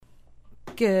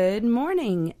Good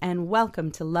morning and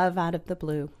welcome to Love Out of the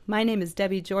Blue. My name is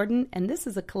Debbie Jordan and this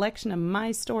is a collection of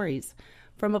my stories.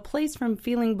 From a place from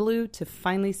feeling blue to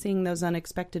finally seeing those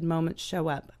unexpected moments show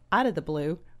up out of the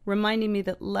blue, reminding me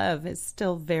that love is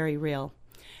still very real.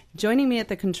 Joining me at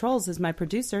the controls is my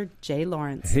producer, Jay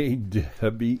Lawrence. Hey,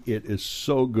 Debbie, it is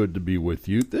so good to be with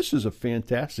you. This is a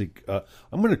fantastic,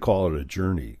 I'm going to call it a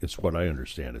journey. It's what I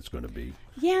understand it's going to be.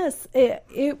 Yes,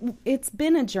 it's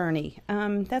been a journey.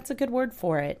 That's a good word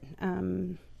for it.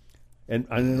 And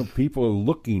I know people are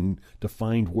looking to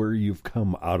find where you've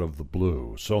come out of the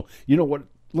blue. So, you know what?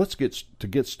 Let's get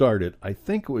started. I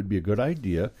think it would be a good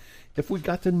idea if we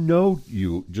got to know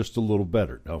you just a little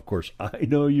better. Now, of course, I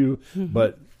know you,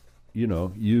 but you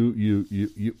know, you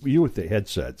with the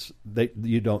headsets,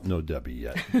 you don't know Debbie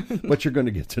yet, but you're going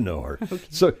to get to know her. Okay.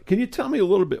 So, can you tell me a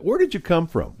little bit? Where did you come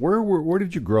from? Where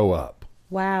did you grow up?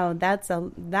 Wow, that's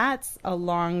a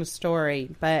long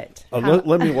story, but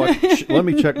let me watch. Let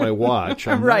me check my watch.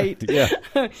 Right? Yeah.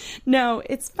 No,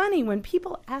 it's funny when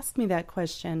people ask me that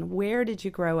question. Where did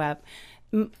you grow up?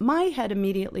 My head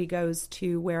immediately goes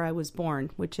to where I was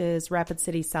born, which is Rapid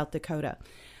City, South Dakota.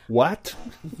 What?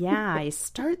 Yeah, I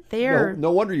start there.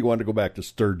 No wonder you want to go back to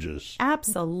Sturgis.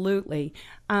 Absolutely.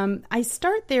 I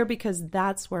start there because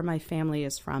that's where my family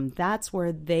is from. That's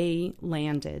where they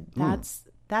landed.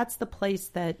 That's the place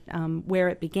that where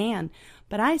it began.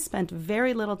 But I spent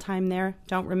very little time there.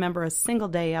 Don't remember a single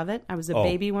day of it. I was a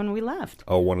baby when we left.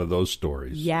 Oh, one of those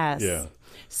stories. Yes. Yeah.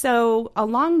 So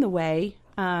along the way,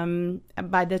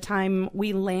 by the time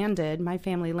we landed, my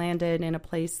family landed in a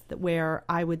place where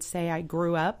I would say I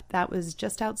grew up. That was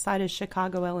just outside of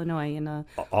Chicago, Illinois.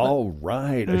 All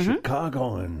right, a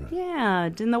Chicagoan. Yeah,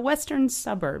 in the western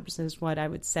suburbs is what I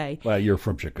would say. Well, you're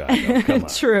from Chicago. Come on.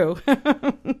 True.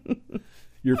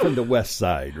 You're from the west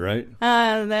side, right?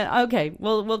 Okay,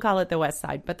 we'll call it the west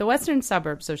side. But the western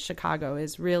suburbs of Chicago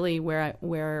is really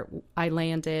where I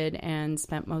landed and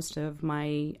spent most of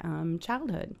my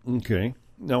childhood. Okay.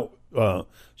 Now,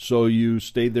 so you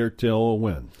stayed there till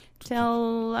when?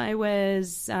 Till I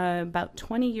was about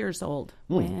 20 years old,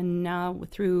 when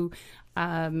through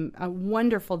a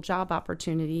wonderful job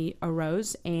opportunity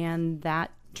arose, and that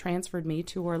transferred me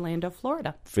to Orlando,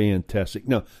 Florida. Fantastic.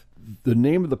 Now, the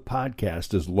name of the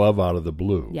podcast is Love Out of the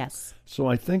Blue. Yes. So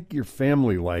I think your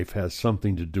family life has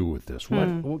something to do with this.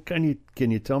 What can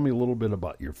you tell me a little bit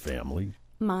about your family?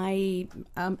 My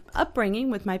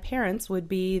upbringing with my parents would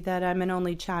be that I'm an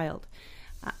only child.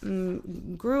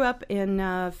 Grew up in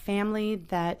a family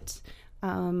that,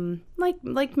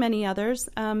 like many others,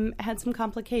 had some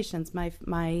complications. My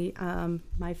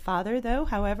father, though,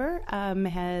 however,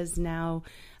 has now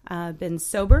been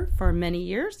sober for many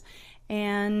years.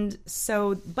 And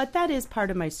so, but that is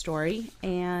part of my story,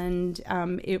 and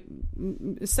it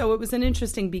was an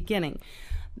interesting beginning.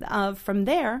 From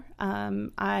there,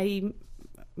 I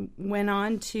went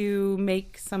on to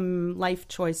make some life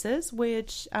choices,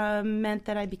 which meant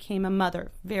that I became a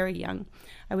mother very young.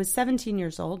 I was 17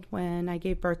 years old when I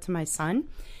gave birth to my son.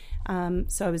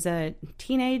 So I was a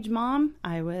teenage mom.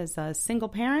 I was a single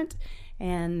parent.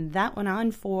 And that went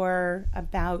on for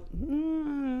about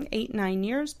 8-9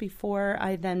 years before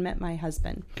I then met my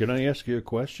husband. Can I ask you a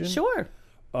question? Sure.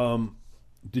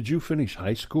 Did you finish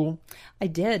high school? I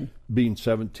did. Being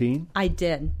 17? I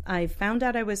did. I found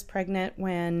out I was pregnant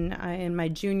in my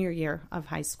junior year of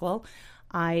high school.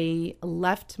 I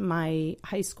left my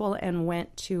high school and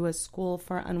went to a school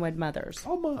for unwed mothers.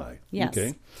 Oh, my. Yes.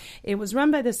 Okay. It was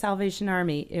run by the Salvation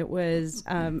Army. It was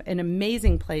an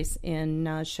amazing place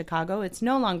in Chicago. It's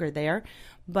no longer there,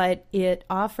 but it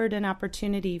offered an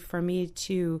opportunity for me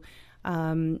to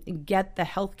get the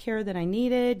health care that I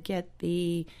needed, get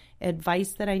the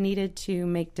advice that I needed to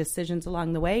make decisions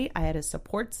along the way. I had a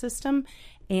support system,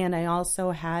 and I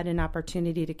also had an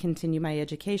opportunity to continue my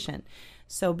education.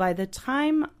 So by the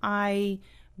time I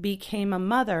became a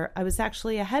mother, I was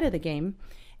actually ahead of the game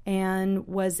and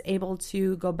was able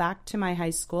to go back to my high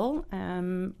school,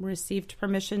 received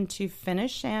permission to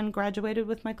finish, and graduated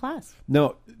with my class.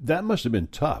 Now, that must have been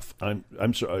tough.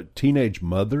 I'm sorry, a teenage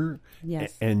mother?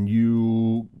 Yes. And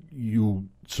you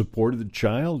supported the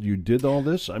child? You did all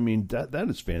this? I mean, that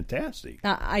is fantastic.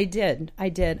 I did.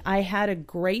 I had a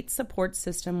great support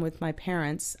system with my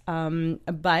parents,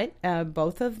 but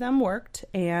both of them worked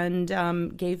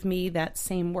and gave me that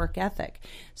same work ethic.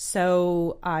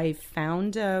 So I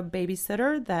found a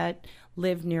babysitter that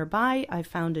lived nearby. I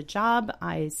found a job.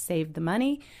 I saved the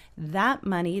money. That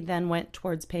money then went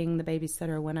towards paying the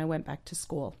babysitter when I went back to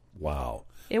school. Wow.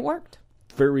 It worked.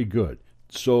 Very good.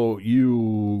 So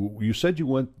you said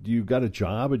you got a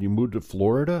job and you moved to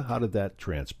Florida. How did that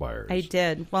transpire? I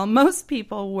did. Well, most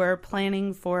people were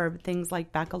planning for things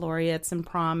like baccalaureates and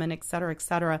prom and et cetera, et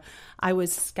cetera. I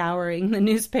was scouring the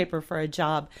newspaper for a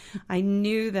job. I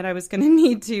knew that I was going to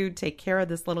need to take care of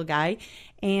this little guy,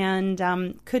 and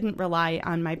couldn't rely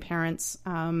on my parents,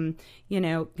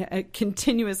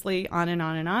 continuously on and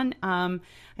on and on.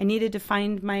 I needed to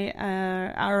find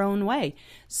our own way.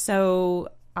 So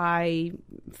I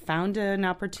found an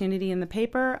opportunity in the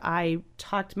paper. I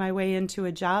talked my way into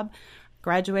a job,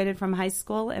 graduated from high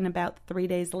school, and about 3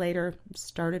 days later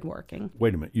started working.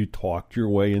 Wait a minute. You talked your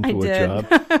way into a job?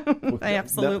 I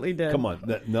absolutely did. Come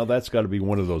on. Now that's got to be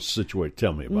one of those situations.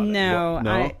 Tell me about it.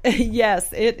 No?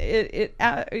 Yes,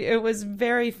 it was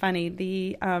very funny.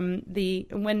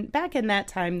 When back in that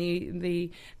time,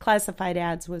 the classified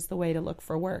ads was the way to look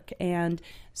for work. And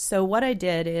so what I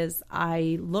did is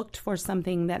I looked for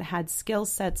something that had skill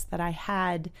sets that I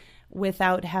had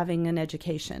without having an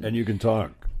education. And you can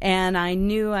talk. And I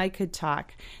knew I could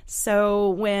talk.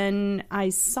 So when I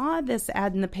saw this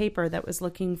ad in the paper that was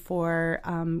looking for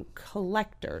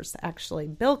collectors, actually,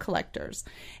 bill collectors,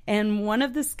 and one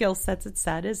of the skill sets it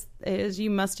said is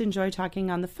you must enjoy talking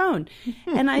on the phone.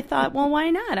 And I thought, well, why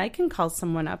not? I can call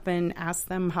someone up and ask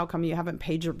them, how come you haven't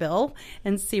paid your bill,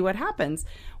 and see what happens.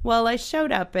 Well, I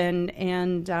showed up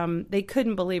and they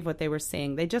couldn't believe what they were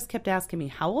seeing. They just kept asking me,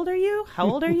 how old are you? How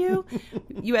old are you?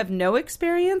 You have no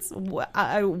experience?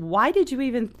 Why did you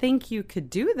even think you could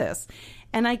do this?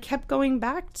 And I kept going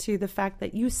back to the fact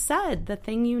that you said the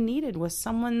thing you needed was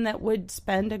someone that would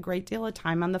spend a great deal of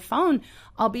time on the phone.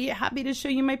 I'll be happy to show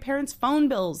you my parents' phone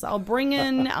bills. I'll bring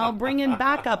in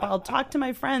backup. I'll talk to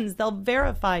my friends. They'll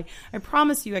verify. I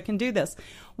promise you I can do this.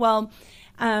 Well,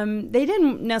 they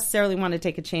didn't necessarily want to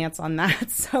take a chance on that.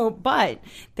 But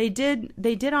they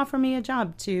did offer me a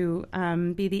job to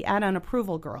be the add-on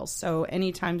approval girl. So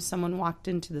anytime someone walked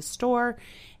into the store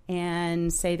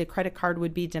and say the credit card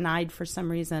would be denied for some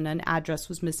reason, an address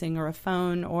was missing or a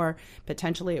phone, or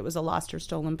potentially it was a lost or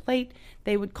stolen plate,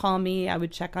 they would call me. I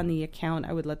would check on the account.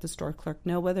 I would let the store clerk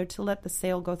know whether to let the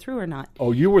sale go through or not.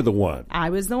 Oh, you were the one. I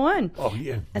was the one. Oh,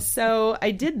 yeah. So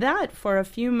I did that for a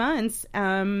few months.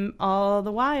 All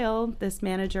the while, this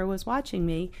manager was watching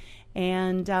me,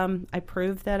 and I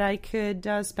proved that I could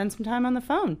spend some time on the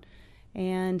phone.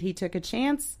 And he took a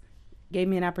chance, gave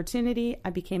me an opportunity. I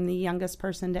became the youngest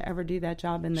person to ever do that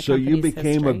job in the company's history. So you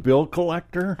became a bill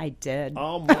collector? I did.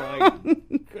 Oh, my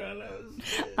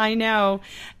goodness. I know.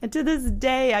 And to this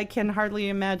day, I can hardly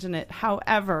imagine it.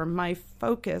 However, my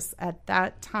focus at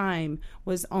that time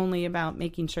was only about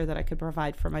making sure that I could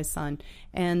provide for my son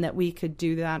and that we could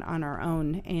do that on our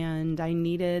own. And I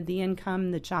needed the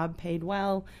income. The job paid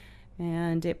well,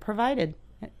 and it provided.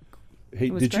 Hey,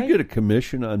 did you get a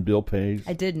commission on bill pays?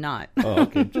 I did not. Oh,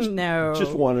 okay. No.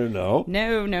 Just want to know.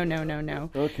 No.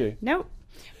 Okay. Nope.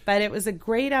 But it was a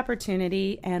great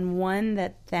opportunity, and one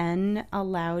that then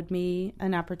allowed me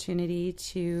an opportunity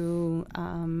to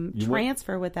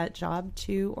transfer with that job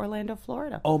to Orlando,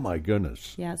 Florida. Oh, my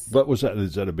goodness. Yes. What was that?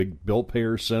 Is that a big bill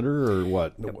payer center or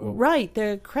what? Right.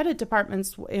 The credit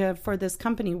departments for this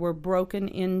company were broken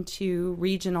into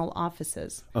regional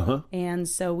offices. Uh-huh. And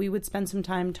so we would spend some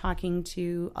time talking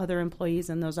to other employees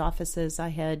in those offices. I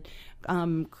had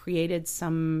created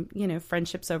some,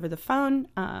 friendships over the phone.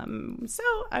 So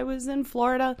I was in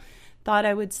Florida, thought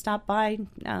I would stop by,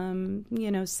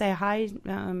 say hi,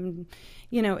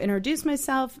 introduce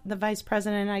myself. The vice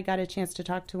president and I got a chance to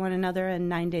talk to one another, and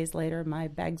 9 days later, my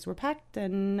bags were packed,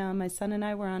 and my son and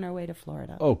I were on our way to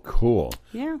Florida. Oh, cool.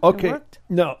 Yeah, okay. It worked.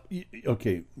 Now, you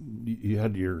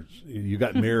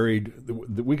got married.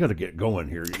 We got to get going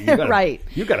here. Right.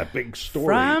 You got a big story.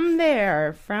 From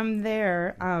there,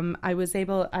 I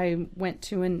went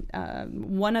to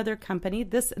one other company.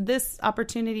 This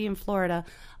opportunity in Florida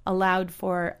allowed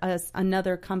for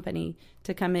another company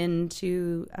to come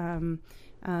into an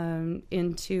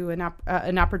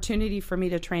opportunity for me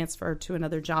to transfer to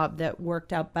another job that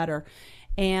worked out better.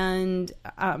 And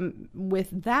with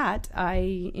that,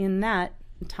 in that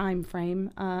time frame,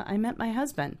 I met my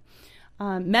husband.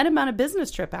 Met him on a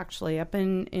business trip, actually, up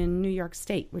in New York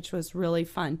State, which was really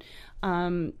fun.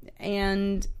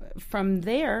 And from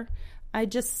there, I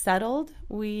just settled.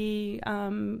 We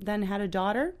then had a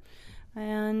daughter.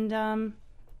 And,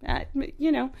 Okay,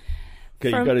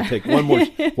 you got to take one more.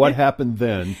 What happened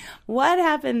then? What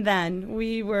happened then?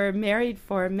 We were married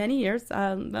for many years,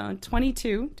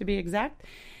 22 to be exact.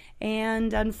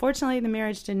 And unfortunately, the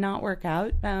marriage did not work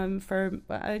out for,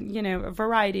 a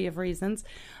variety of reasons.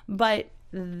 But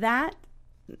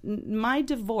my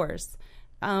divorce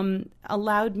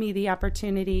allowed me the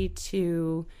opportunity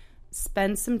to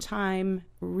spend some time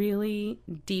really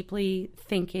deeply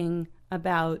thinking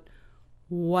about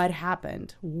what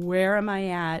happened, where am I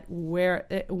at,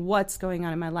 what's going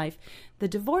on in my life. The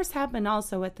divorce happened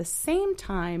also at the same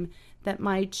time that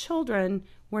my children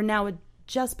were now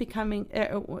just becoming,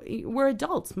 were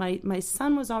adults. My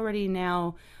son was already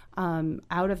now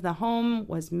out of the home,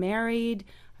 was married.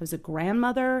 I was a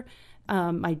grandmother.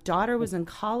 My daughter was in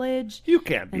college. You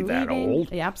can't be that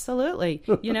old. Yeah, absolutely.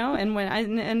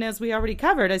 And as we already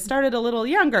covered, I started a little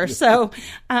younger. So,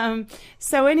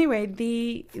 anyway,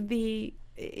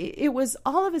 it was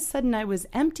all of a sudden I was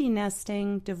empty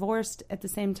nesting, divorced at the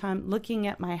same time, looking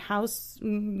at my house,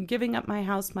 giving up my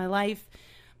house, my life.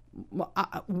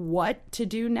 What to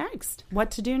do next?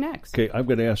 Okay, I'm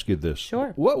going to ask you this.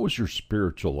 Sure. What was your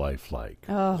spiritual life like?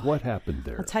 Oh, what happened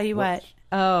there? I'll tell you what.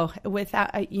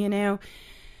 Without,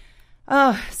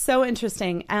 so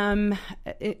interesting.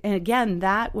 Again,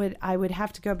 I would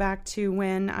have to go back to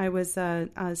when I was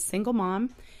a single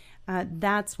mom.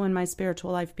 That's when my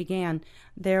spiritual life began.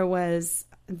 There was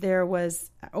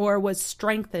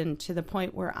strengthened to the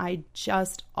point where I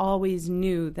just always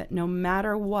knew that no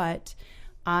matter what,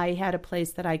 I had a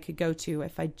place that I could go to.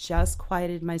 If I just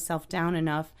quieted myself down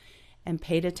enough and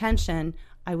paid attention,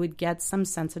 I would get some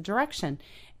sense of direction.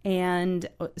 And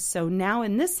so now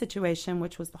in this situation,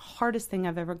 which was the hardest thing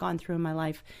I've ever gone through in my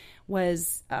life,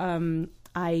 was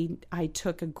I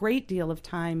took a great deal of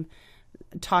time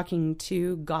talking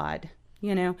to God,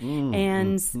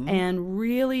 and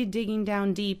really digging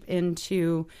down deep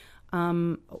into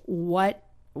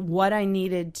what I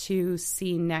needed to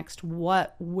see next.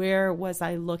 Where was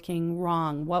I looking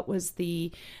wrong? What was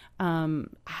the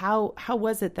how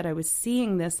was it that I was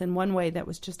seeing this in one way that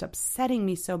was just upsetting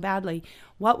me so badly?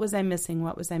 What was I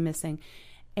missing?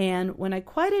 And when I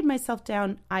quieted myself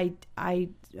down, I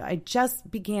just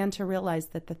began to realize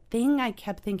that the thing I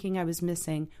kept thinking I was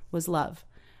missing was love.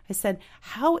 I said,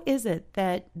 how is it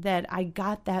that I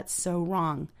got that so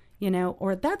wrong?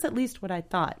 Or that's at least what I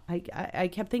thought. I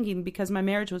kept thinking, because my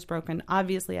marriage was broken,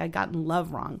 obviously I gotten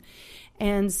love wrong.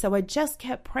 And so I just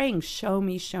kept praying, show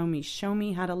me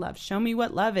how to love. Show me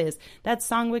what love is. That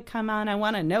song would come on. I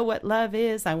want to know what love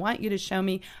is. I want you to show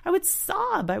me. I would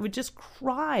sob. I would just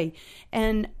cry.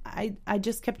 And I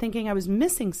just kept thinking I was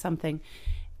missing something.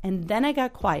 And then I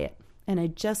got quiet and I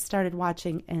just started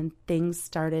watching, and things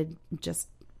started just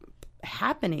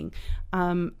happening.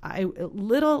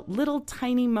 Little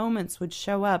tiny moments would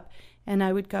show up, and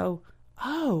I would go,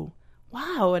 oh,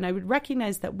 wow. And I would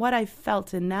recognize that what I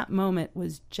felt in that moment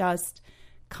was just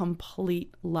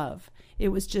complete love. It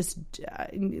was just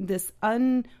this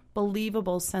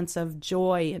unbelievable sense of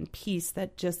joy and peace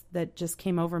that just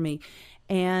came over me.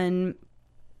 And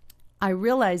I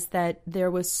realized that there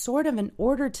was sort of an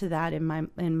order to that in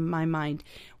my mind.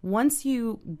 Once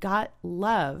you got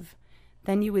love,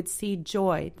 then you would see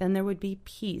joy, then there would be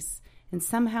peace. And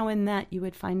somehow in that you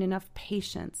would find enough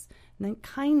patience. And then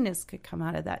kindness could come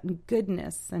out of that, and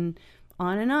goodness, and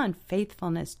on,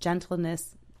 faithfulness,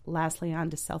 gentleness, lastly on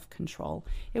to self-control.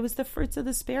 It was the fruits of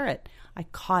the Spirit. I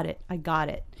caught it. I got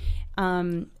it.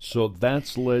 So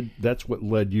that's what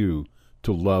led you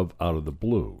to love out of the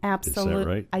blue. Absolutely. Is that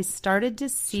right? I started to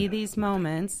see these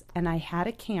moments, and I had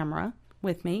a camera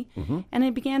with me, and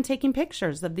I began taking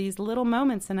pictures of these little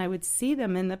moments, and I would see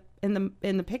them in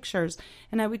the pictures,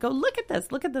 and I would go, look at this.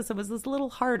 It was this little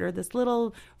heart or this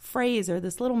little phrase or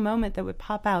this little moment that would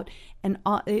pop out, and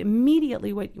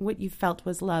immediately what you felt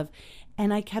was love.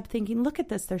 And I kept thinking, look at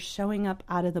this, they're showing up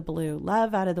out of the blue,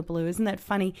 love out of the blue. Isn't that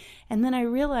funny? And then I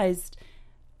realized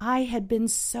I had been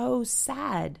so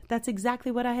sad. That's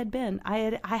exactly what I had been.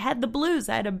 I had the blues.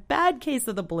 I had a bad case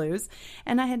of the blues,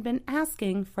 and I had been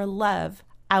asking for love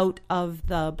out of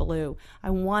the blue.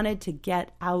 I wanted to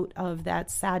get out of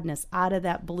that sadness, out of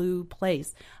that blue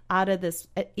place, out of this,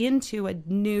 into a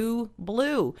new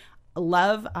blue.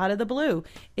 Love out of the blue.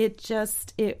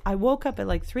 I woke up at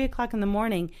like 3:00 in the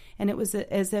morning, and it was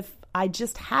as if I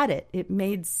just had it. It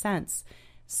made sense.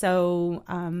 So,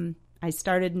 I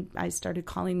started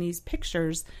calling these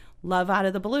pictures love out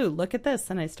of the blue. Look at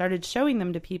this. And I started showing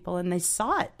them to people, and they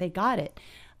saw it. They got it.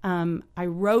 I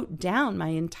wrote down my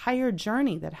entire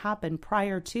journey that happened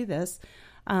prior to this,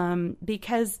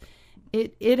 because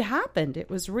it happened. It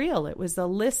was real. It was a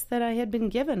list that I had been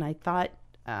given. I thought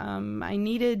I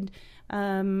needed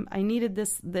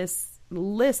this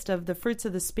list of the fruits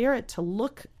of the Spirit to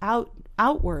look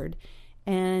outward.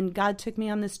 And God took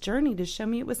me on this journey to show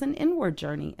me it was an inward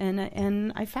journey,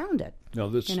 and I found it. Now,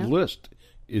 this list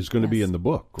is going to be in the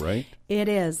book, right? It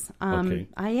is. Okay.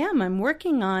 I am. I'm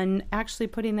working on actually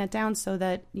putting that down so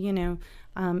that,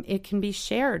 it can be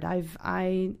shared.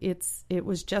 It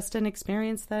was just an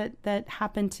experience that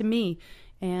happened to me.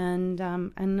 And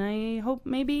I hope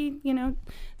maybe,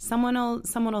 someone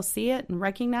will see it and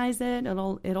recognize it.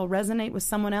 It'll resonate with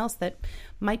someone else that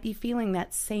might be feeling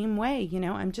that same way.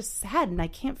 I'm just sad and I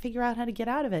can't figure out how to get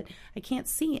out of it. I can't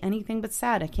see anything but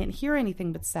sad. I can't hear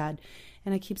anything but sad.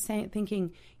 And I keep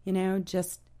thinking,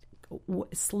 just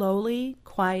slowly,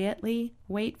 quietly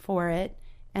wait for it.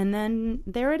 And then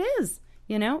there it is.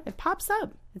 It pops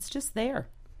up. It's just there.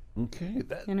 Okay.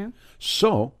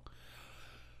 So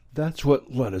that's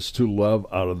what led us to Love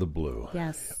Out of the Blue.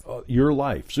 Yes. Your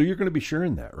life. So you're going to be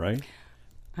sharing that, right?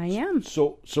 I am.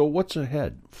 So what's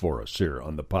ahead for us here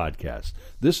on the podcast?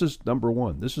 This is number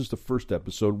 1. This is the first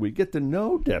episode. We get to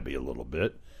know Debi a little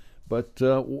bit. But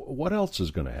what else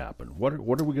is going to happen? What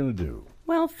are we going to do?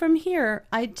 Well, from here,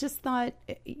 I just thought,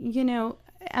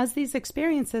 as these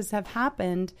experiences have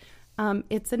happened,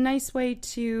 it's a nice way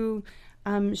to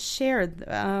share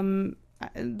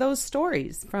those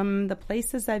stories from the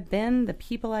places I've been, the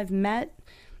people I've met,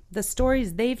 the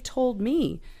stories they've told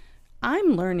me.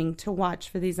 I'm learning to watch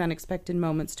for these unexpected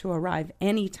moments to arrive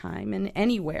anytime and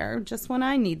anywhere, just when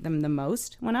I need them the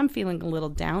most. When I'm feeling a little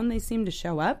down, they seem to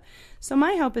show up. So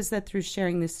my hope is that through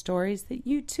sharing these stories, that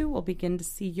you too will begin to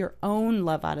see your own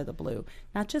love out of the blue.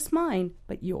 Not just mine,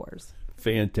 but yours.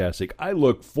 Fantastic. I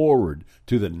look forward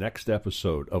to the next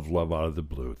episode of Love Out of the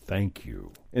Blue. Thank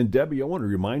you. And Debi, I want to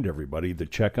remind everybody to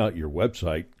check out your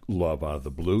website, Love Out of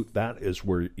the Blue. That is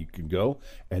where you can go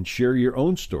and share your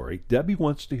own story. Debi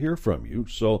wants to hear from you,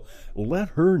 so let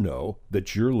her know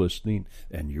that you're listening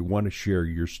and you want to share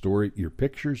your story, your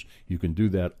pictures. You can do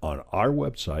that on our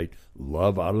website,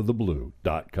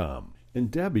 loveoutoftheblue.com. And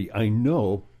Debi, I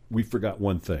know we forgot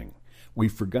one thing. We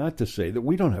forgot to say that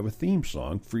we don't have a theme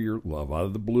song for your Love Out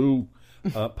of the Blue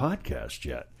podcast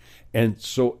yet. And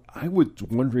so I was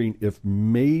wondering if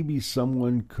maybe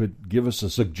someone could give us a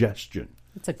suggestion.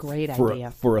 It's a great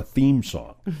idea. For a theme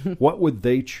song. What would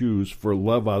they choose for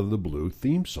Love Out of the Blue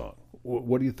theme song?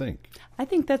 What do you think? I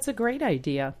think that's a great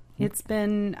idea. It's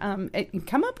been,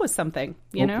 come up with something,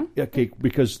 you know? Okay,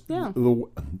 because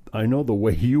I know the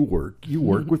way you work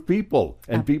with people,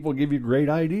 and people give you great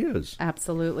ideas.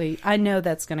 Absolutely. I know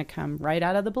that's going to come right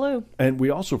out of the blue. And we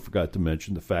also forgot to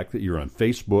mention the fact that you're on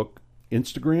Facebook,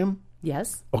 Instagram.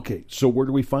 Yes. Okay, so where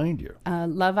do we find you?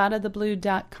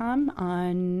 Loveoutoftheblue.com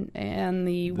and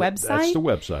the website. That's the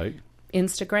website.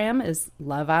 Instagram is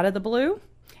Love Out of the Blue,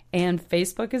 and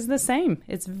Facebook is the same.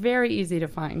 It's very easy to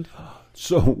find.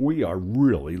 So we are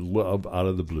really Love Out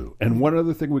of the Blue. And one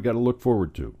other thing we got to look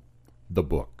forward to, the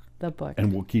book. The book.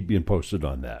 And we'll keep being posted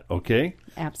on that, okay?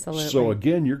 Absolutely. So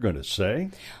again, you're going to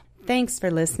say... Thanks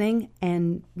for listening,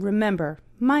 and remember,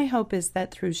 my hope is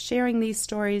that through sharing these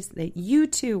stories that you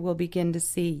too will begin to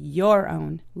see your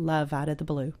own love out of the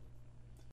blue.